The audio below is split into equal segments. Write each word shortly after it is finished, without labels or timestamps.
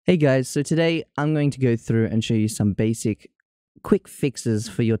Hey guys, so today I'm going to go through and show you some basic quick fixes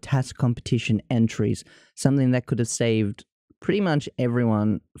for your task competition entries, something that could have saved pretty much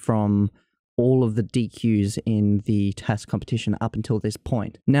everyone from all of the DQs in the task competition up until this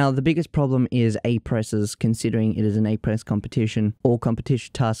point. Now, the biggest problem is A presses, considering it is an A press competition. All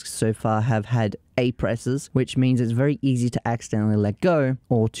competition tasks so far have had A presses, which means it's very easy to accidentally let go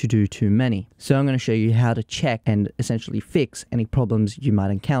or to do too many. So I'm going to show you how to check and essentially fix any problems you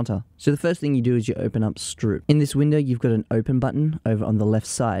might encounter. So the first thing you do is you open up Stroop. In this window, you've got an open button over on the left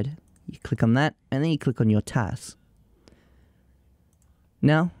side. You click on that and then you click on your tasks.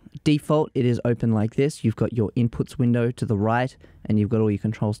 Now, default, it is open like this. You've got your inputs window to the right and you've got all your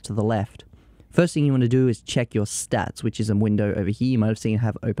controls to the left. First thing you want to do is check your stats, which is a window over here. You might have seen it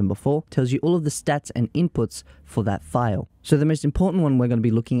have open before. It tells you all of the stats and inputs for that file. So the most important one we're going to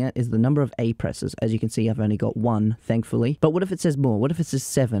be looking at is the number of A presses. As you can see, I've only got 1, thankfully. But what if it says more? What if it says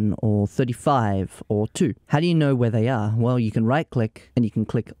 7 or 35 or 2? How do you know where they are? Well, you can right click and you can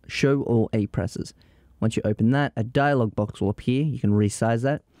click show all A presses. Once you open that, a dialog box will appear. You can resize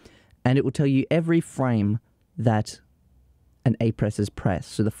that. And it will tell you every frame that an A press is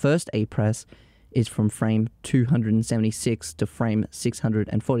pressed. So the first A press is from frame 276 to frame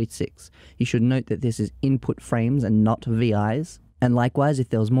 646. You should note that this is input frames and not VIs. And likewise, if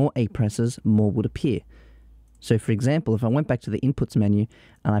there was more A presses, more would appear. So for example, if I went back to the inputs menu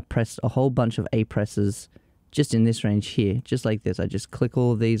and I pressed a whole bunch of A presses just in this range here, just like this, I just click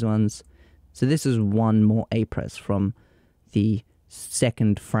all of these ones. So this is one more A press from the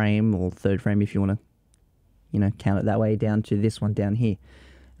second frame or third frame, if you want to, count it that way, down to this one down here.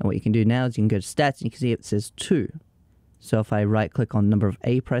 And what you can do now is you can go to stats and you can see it says 2. So if I right click on number of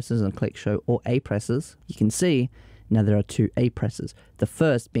A presses and click show all A presses, you can see now there are 2 A presses. The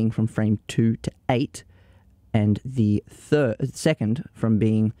first being from frame 2 to 8 and the second from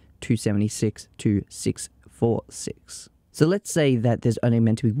being 276 to 646. So let's say that there's only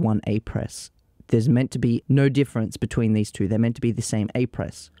meant to be 1 A press. There's meant to be no difference between these two. They're meant to be the same A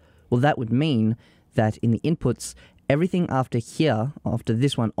press. Well, that would mean that in the inputs, everything after here, after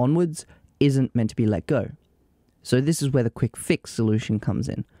this one onwards, isn't meant to be let go. So this is where the quick fix solution comes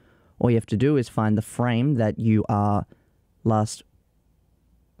in. All you have to do is find the frame that you are last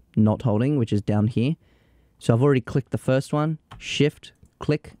not holding, which is down here. So I've already clicked the first one, shift,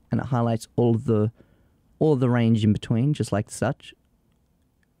 click, and it highlights all of the range in between, just like such.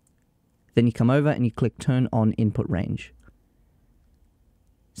 Then you come over and you click turn on input range.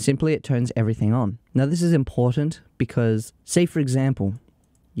 Simply, it turns everything on. Now this is important because, say for example,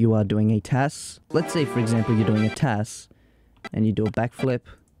 you are doing a task. Let's say for example you're doing a task and you do a backflip.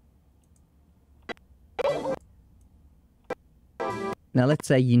 Now let's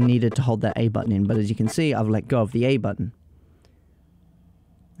say you needed to hold that A button in, but as you can see, I've let go of the A button.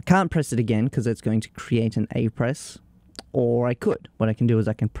 I can't press it again because it's going to create an A press. Or I could. What I can do is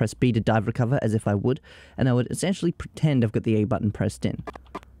I can press B to dive recover as if I would, and I would essentially pretend I've got the A button pressed in.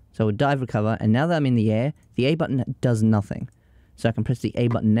 So I would dive recover, and now that I'm in the air, the A button does nothing. So I can press the A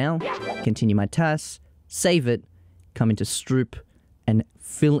button now, continue my task, save it, come into Stroop, and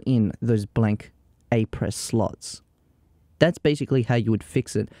fill in those blank A press slots. That's basically how you would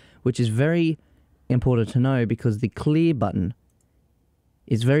fix it, which is very important to know because the clear button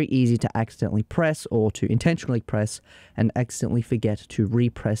is very easy to accidentally press or to intentionally press and accidentally forget to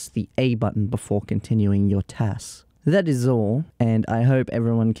repress the A button before continuing your tasks. That is all, and I hope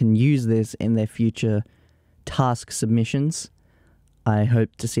everyone can use this in their future task submissions. I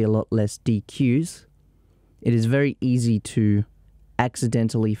hope to see a lot less DQs. It is very easy to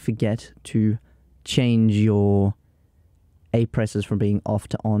accidentally forget to change your A presses from being off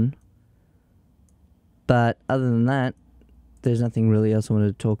to on. But other than that, there's nothing really else I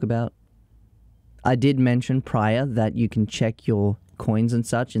wanted to talk about. I did mention prior that you can check your coins and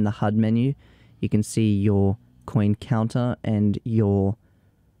such in the HUD menu. You can see your coin counter and your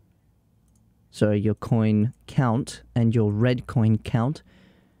coin count and your red coin count.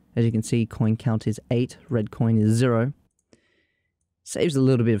 As you can see, coin count is 8, red coin is 0. Saves a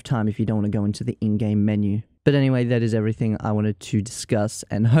little bit of time if you don't want to go into the in-game menu. But anyway, that is everything I wanted to discuss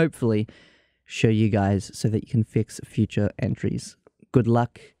and hopefully show you guys so that you can fix future entries. Good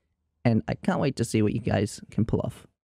luck, and I can't wait to see what you guys can pull off.